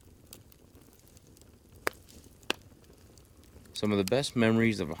Some of the best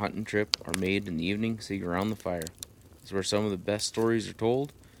memories of a hunting trip are made in the evening sitting around the fire. It's where some of the best stories are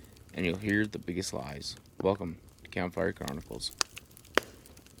told, and you'll hear the biggest lies. Welcome to Campfire Chronicles.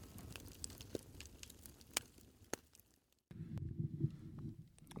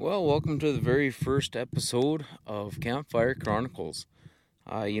 Well, welcome to the very first episode of Campfire Chronicles.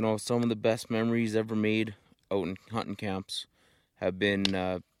 Some of the best memories ever made out in hunting camps have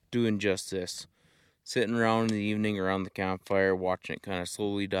been doing just this. Sitting around in the evening around the campfire, watching it kind of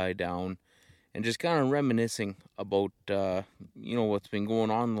slowly die down, and just kind of reminiscing about, what's been going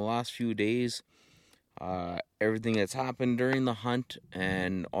on in the last few days, everything that's happened during the hunt,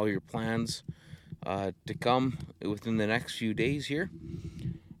 and all your plans to come within the next few days here.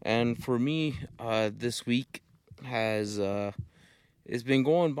 And for me, this week has it's been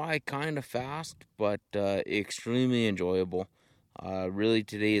going by kind of fast, but extremely enjoyable. Really,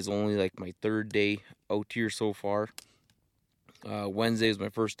 today is only like my third day out here so far. Wednesday is my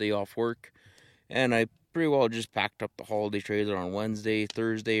first day off work, and I pretty well just packed up the holiday trailer on Wednesday.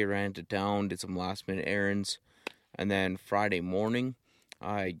 Thursday, I ran to town, did some last minute errands, and then Friday morning,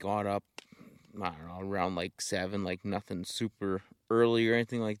 I got up, I don't know, around like 7, like nothing super early or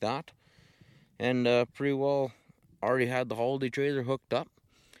anything like that, and pretty well already had the holiday trailer hooked up.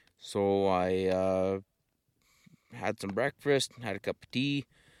 So I had some breakfast, had a cup of tea,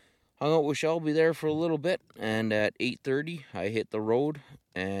 hung out with Shelby there for a little bit, and at 8:30 I hit the road,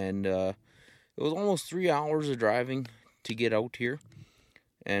 and it was almost 3 hours of driving to get out here.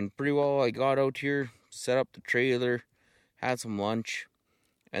 And pretty well I got out here, set up the trailer, had some lunch,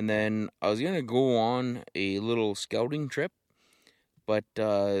 and then I was going to go on a little scouting trip, but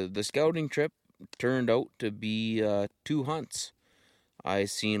the scouting trip turned out to be 2 hunts. I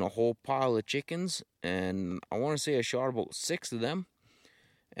seen a whole pile of chickens, and I want to say I shot about 6 of them.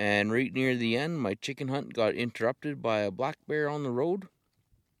 And right near the end, my chicken hunt got interrupted by a black bear on the road.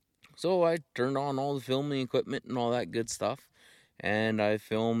 So I turned on all the filming equipment and all that good stuff, and I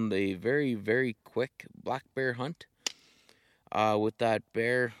filmed a very, very quick black bear hunt. With that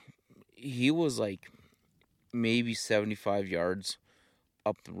bear, he was like maybe 75 yards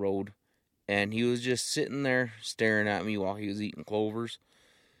up the road, and he was just sitting there staring at me while he was eating clovers.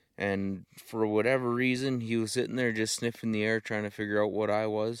 And for whatever reason, he was sitting there just sniffing the air, trying to figure out what I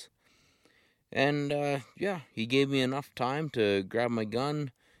was. And he gave me enough time to grab my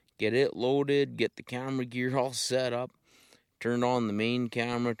gun, get it loaded, get the camera gear all set up, turned on the main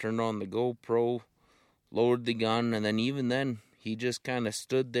camera, turned on the GoPro, loaded the gun, and then even then, he just kind of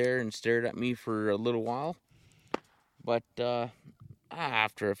stood there and stared at me for a little while. But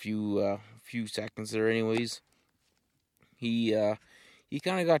after a few seconds there anyways, he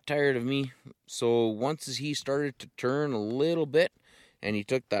kind of got tired of me. So once he started to turn a little bit, and he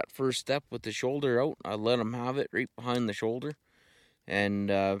took that first step with the shoulder out, I let him have it right behind the shoulder, and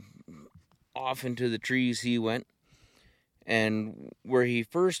off into the trees he went. And where he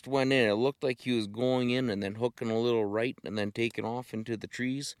first went in, it looked like he was going in and then hooking a little right and then taking off into the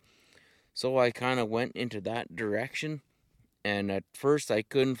trees. So I kind of went into that direction, and at first I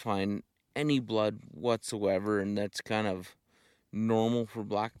couldn't find any blood whatsoever, and that's kind of normal for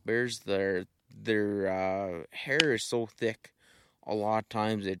black bears. Their hair is so thick, a lot of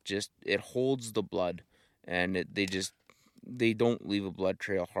times it holds the blood, and they don't leave a blood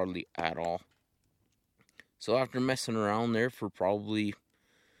trail hardly at all. So after messing around there for probably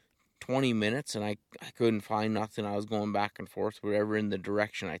 20 minutes, and I couldn't find nothing, I was going back and forth whatever in the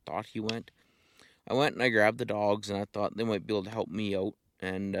direction I thought he went. I went and I grabbed the dogs, and I thought they might be able to help me out,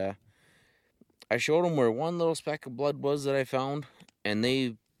 and I showed them where one little speck of blood was that I found, and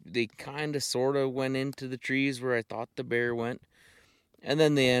they kind of sort of went into the trees where I thought the bear went. And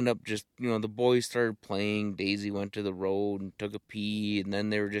then they end up just, the boys started playing. Daisy went to the road and took a pee, and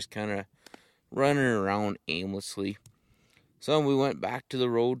then they were just kind of running around aimlessly. So we went back to the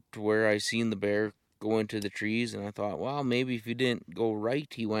road to where I seen the bear go into the trees, and I thought, well, maybe if he didn't go right,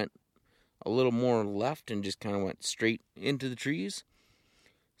 he went a little more left and just kind of went straight into the trees.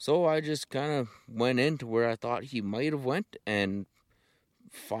 So I just kind of went into where I thought he might have went, and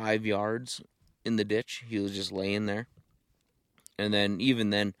 5 yards in the ditch, he was just laying there. And then, even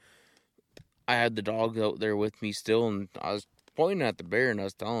then, I had the dogs out there with me still, and I was pointing at the bear, and I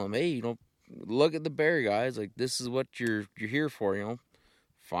was telling them, hey, look at the bear, guys. Like, this is what you're here for,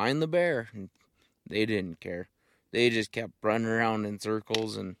 find the bear. And they didn't care. They just kept running around in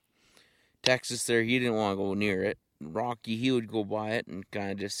circles, and Texas there, he didn't want to go near it. Rocky, he would go by it and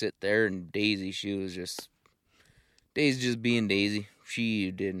kind of just sit there, and Daisy, Daisy just being Daisy. She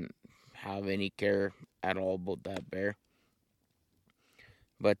didn't have any care at all about that bear.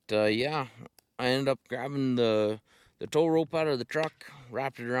 But I ended up grabbing the the tow rope out of the truck,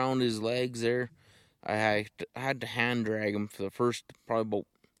 wrapped it around his legs there. I had to hand drag him for the first probably about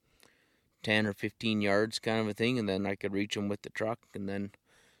 10 or 15 yards kind of a thing, and then I could reach him with the truck and then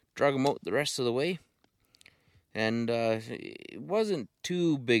drug him out the rest of the way. And it wasn't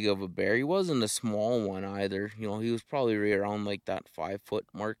too big of a bear. He wasn't a small one either. You know, he was probably right around like that 5-foot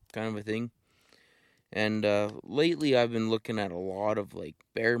mark kind of a thing. And lately I've been looking at a lot of like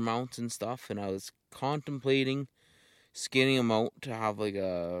bear mounts and stuff, and I was contemplating skinning him out to have like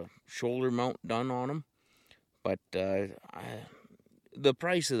a shoulder mount done on him. But the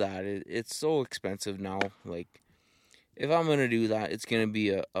price of that, it's so expensive now. Like, if I'm going to do that, it's going to be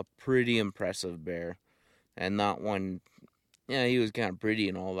a pretty impressive bear. And that one, yeah, he was kind of pretty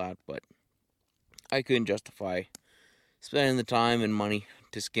and all that, but I couldn't justify spending the time and money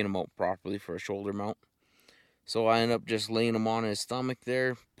to skin him out properly for a shoulder mount. So I ended up just laying him on his stomach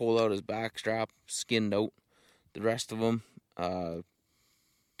there, pulled out his back strap, skinned out the rest of him.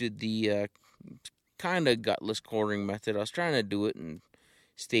 Did the kind of gutless quartering method. I was trying to do it and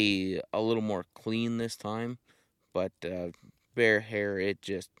stay a little more clean this time, but bear hair,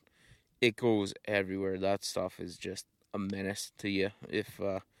 it goes everywhere. That stuff is just a menace to you.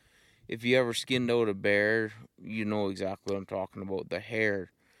 If you ever skinned out a bear, you know exactly what I'm talking about. The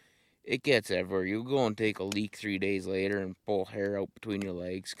hair, it gets everywhere. You'll go and take a leak 3 days later and pull hair out between your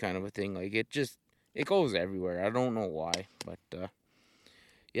legs, kind of a thing. Like, it goes everywhere. I don't know why, but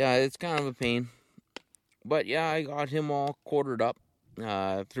yeah, it's kind of a pain. But yeah, I got him all quartered up,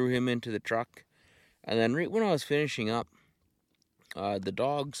 threw him into the truck, and then right when I was finishing up, the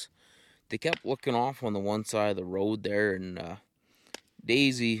dogs, they kept looking off on the one side of the road there, and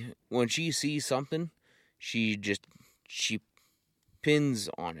Daisy, when she sees something, she pins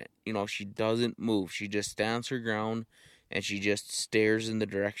on it. You know, she doesn't move. She just stands her ground, and she just stares in the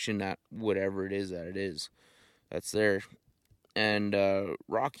direction that whatever it is that's there. And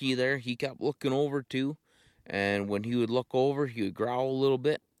Rocky there, he kept looking over too, and when he would look over, he would growl a little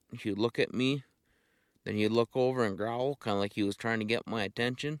bit. He would look at me, then he'd look over and growl, kind of like he was trying to get my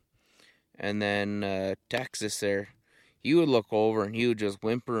attention. And then Texas there, he would look over and he would just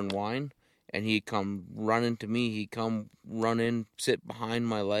whimper and whine, and he'd come running to me. He'd come run in, sit behind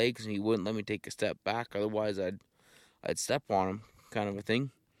my legs, and he wouldn't let me take a step back. Otherwise, I'd step on him, kind of a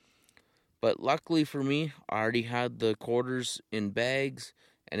thing. But luckily for me, I already had the quarters in bags,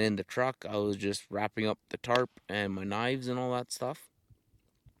 and in the truck, I was just wrapping up the tarp and my knives and all that stuff.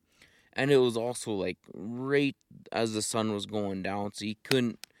 And it was also like right as the sun was going down, so you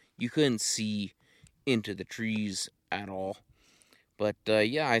couldn't see into the trees at all. But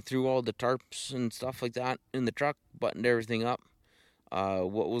yeah, I threw all the tarps and stuff like that in the truck, buttoned everything up.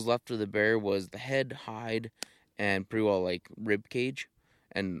 What was left of the bear was the head, hide, and pretty well like rib cage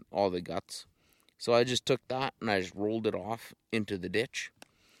and all the guts. So I just took that and I just rolled it off into the ditch,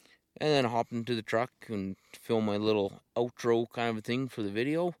 and then hopped into the truck and filmed my little outro kind of a thing for the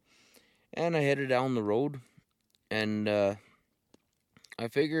video. And I headed down the road, and I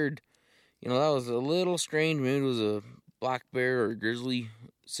figured, you know, that was a little strange. Maybe it was a black bear or a grizzly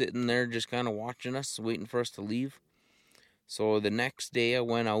sitting there just kind of watching us, waiting for us to leave. So the next day I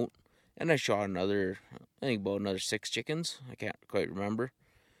went out and I shot about another 6 chickens. I can't quite remember.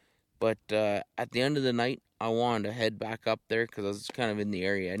 But at the end of the night, I wanted to head back up there because I was kind of in the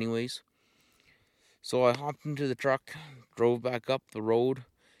area anyways. So I hopped into the truck, drove back up the road,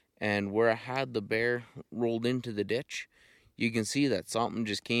 and where I had the bear rolled into the ditch, you can see that something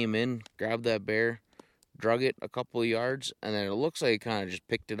just came in, grabbed that bear, drug it a couple of yards, and then it looks like it kind of just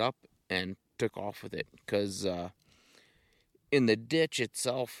picked it up and took off with it. Because in the ditch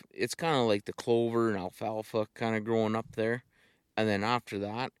itself, it's kind of like the clover and alfalfa kind of growing up there. And then after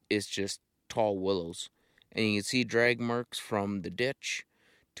that, it's just tall willows. And you can see drag marks from the ditch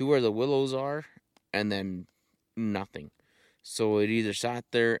to where the willows are, and then nothing. So it either sat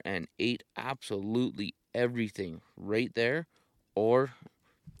there and ate absolutely everything right there, or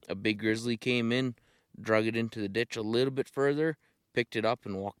a big grizzly came in, drug it into the ditch a little bit further, picked it up,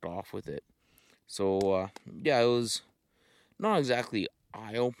 and walked off with it. So, yeah, it was not exactly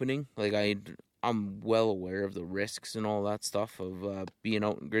eye-opening. Like, I'm well aware of the risks and all that stuff of being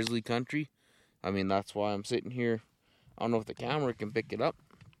out in grizzly country. I mean, that's why I'm sitting here. I don't know if the camera can pick it up.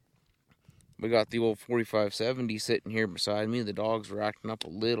 We got the old 4570 sitting here beside me. The dogs were acting up a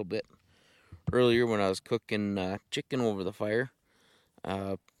little bit earlier when I was cooking chicken over the fire.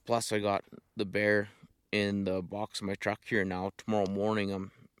 Plus, I got the bear in the box of my truck here now. Tomorrow morning, I'm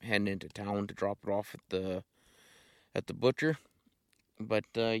heading into town to drop it off at the butcher. But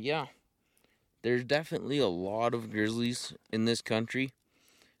yeah, there's definitely a lot of grizzlies in this country.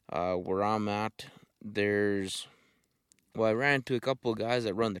 Where I'm at, there's Well, I ran into a couple of guys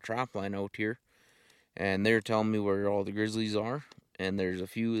that run the trap line out here, and they're telling me where all the grizzlies are, and there's a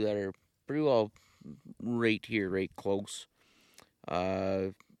few that are pretty well right here, right close.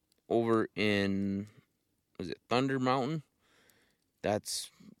 Uh, Over in, was it Thunder Mountain?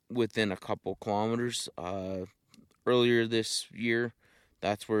 That's within a couple kilometers. Earlier this year,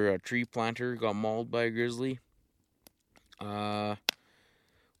 that's where a tree planter got mauled by a grizzly. Uh,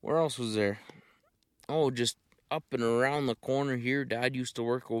 where else was there? Oh, just up and around the corner here. Dad used to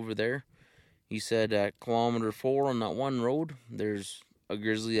work over there. He said at kilometer 4 on that one road, there's a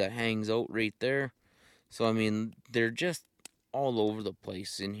grizzly that hangs out right there. So, I mean, they're just all over the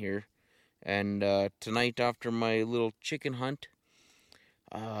place in here. And tonight, after my little chicken hunt,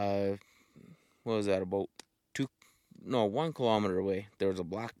 what was that, about 1 kilometer away, there was a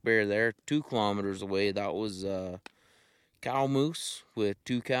black bear there. 2 kilometers away, that was cow moose with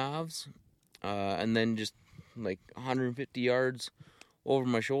 2 calves. And then just like 150 yards over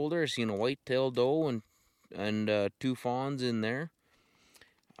my shoulder, I seen a white-tailed doe and 2 fawns in there.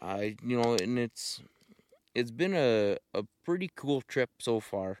 And it's been a pretty cool trip so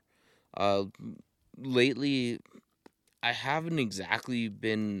far. Lately, I haven't exactly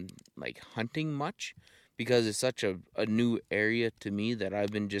been like hunting much because it's such a new area to me that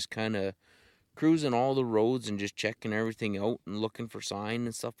I've been just kind of cruising all the roads and just checking everything out and looking for sign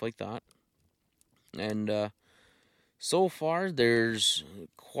and stuff like that. And so far, there's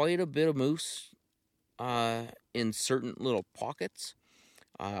quite a bit of moose in certain little pockets.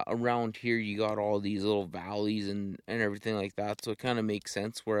 Around here, you got all these little valleys and everything like that, so it kind of makes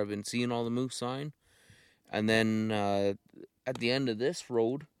sense where I've been seeing all the moose sign. And then at the end of this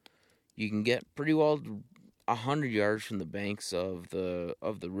road, you can get pretty well 100 yards from the banks of the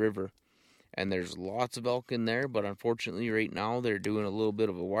river, and there's lots of elk in there. But unfortunately, right now they're doing a little bit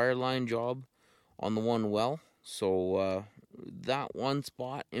of a wireline job on the one well, so that one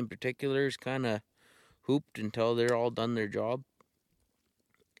spot in particular is kind of hooped until they're all done their job.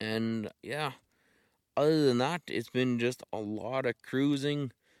 And yeah, other than that, it's been just a lot of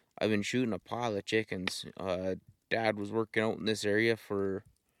cruising. I've been shooting a pile of chickens. Dad was working out in this area for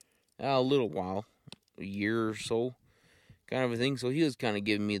a little while, a year or so, kind of a thing. So he was kind of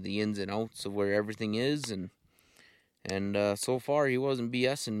giving me the ins and outs of where everything is, and so far he wasn't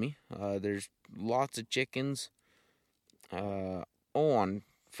BSing me. There's lots of chickens. On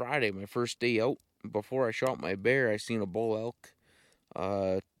Friday, my first day out, before I shot my bear, I seen a bull elk.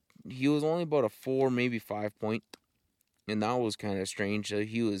 He was only about a 4, maybe 5 point, and that was kind of strange.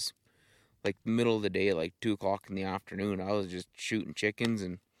 He was like middle of the day, like 2 o'clock in the afternoon. I was just shooting chickens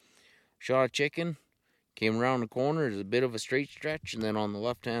and shot a chicken. Came around the corner, there's a bit of a straight stretch, and then on the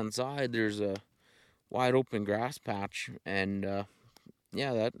left-hand side, there's a wide open grass patch. And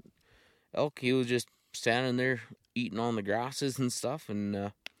that elk, he was just standing there eating on the grasses and stuff, and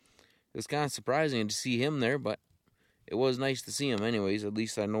it was kind of surprising to see him there, but it was nice to see him anyways. At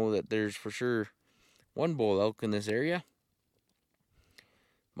least I know that there's for sure one bull elk in this area.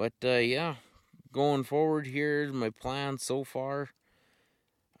 But going forward, here's my plan so far.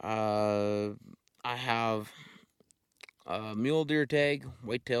 I have a mule deer tag,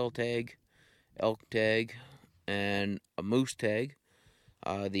 whitetail tag, elk tag, and a moose tag.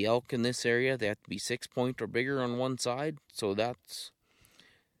 The elk in this area, they have to be 6 point or bigger on one side, so that's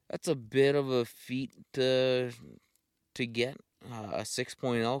a bit of a feat to get. A 6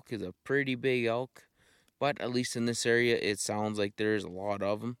 point elk is a pretty big elk, but at least in this area, it sounds like there's a lot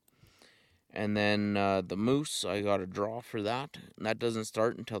of them. And then the moose, I got a draw for that. And that doesn't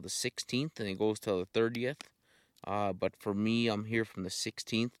start until the 16th, and it goes till the 30th. But for me, I'm here from the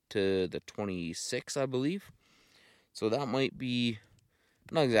 16th to the 26th, I believe. So that might be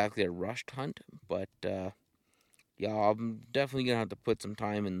not exactly a rushed hunt, but I'm definitely going to have to put some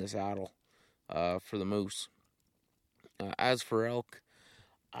time in the saddle for the moose. As for elk,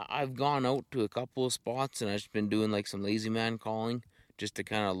 I've gone out to a couple of spots, and I've just been doing like some lazy man calling just to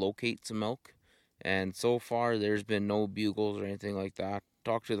kind of locate some elk. And so far, there's been no bugles or anything like that.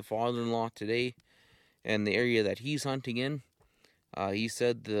 Talked to the father-in-law today, and the area that he's hunting in, he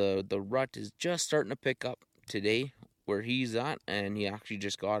said the rut is just starting to pick up today where he's at, and he actually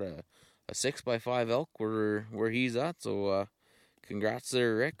just got a 6x5 elk where he's at. So congrats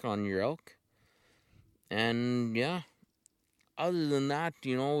there, Rick, on your elk. And yeah, other than that,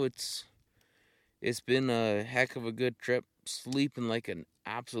 it's been a heck of a good trip. Sleeping like an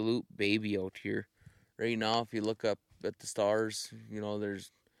absolute baby out here. Right now, if you look up at the stars,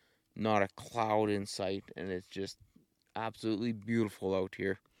 there's not a cloud in sight, and it's just absolutely beautiful out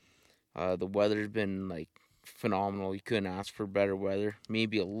here. The weather's been like phenomenal. You couldn't ask for better weather.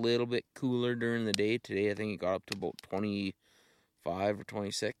 Maybe a little bit cooler during the day. Today I think it got up to about 25 or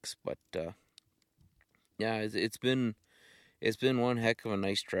 26. But yeah, it's been one heck of a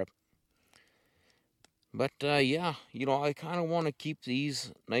nice trip. But yeah, I kind of want to keep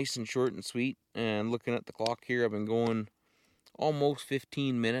these nice and short and sweet. And looking at the clock here, I've been going almost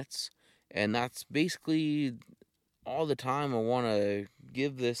 15 minutes. And that's basically all the time I want to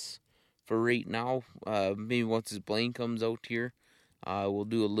give this for right now. Maybe once this plane comes out here, we'll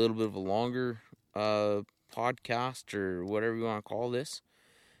do a little bit of a longer podcast or whatever you want to call this.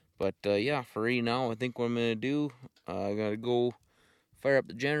 But yeah, for right now, I think what I'm going to do, I got to go fire up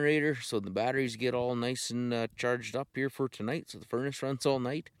the generator so the batteries get all nice and charged up here for tonight, so the furnace runs all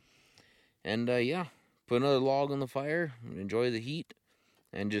night. And yeah, put another log on the fire, enjoy the heat,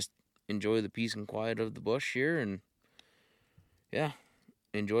 and just enjoy the peace and quiet of the bush here. And yeah,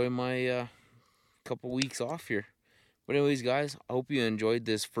 enjoy my couple weeks off here. But anyways, guys, I hope you enjoyed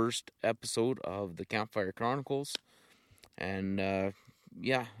this first episode of the Campfire Chronicles. And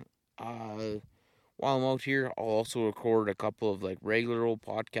yeah, while I'm out here, I'll also record a couple of like regular old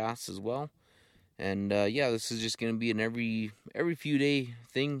podcasts as well. And yeah, this is just gonna be an every few day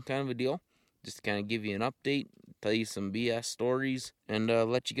thing kind of a deal. Just to kind of give you an update, tell you some BS stories, and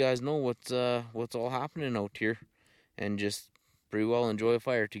let you guys know what's all happening out here, and just pretty well enjoy a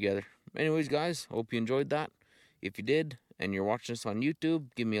fire together. Anyways, guys, hope you enjoyed that. If you did, and you're watching this on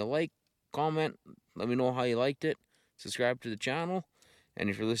YouTube, give me a like, comment, let me know how you liked it, subscribe to the channel,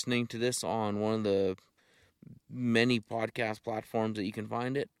 and if you're listening to this on one of the many podcast platforms that you can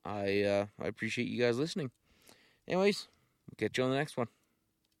find it, I appreciate you guys listening. Anyways, catch you on the next one.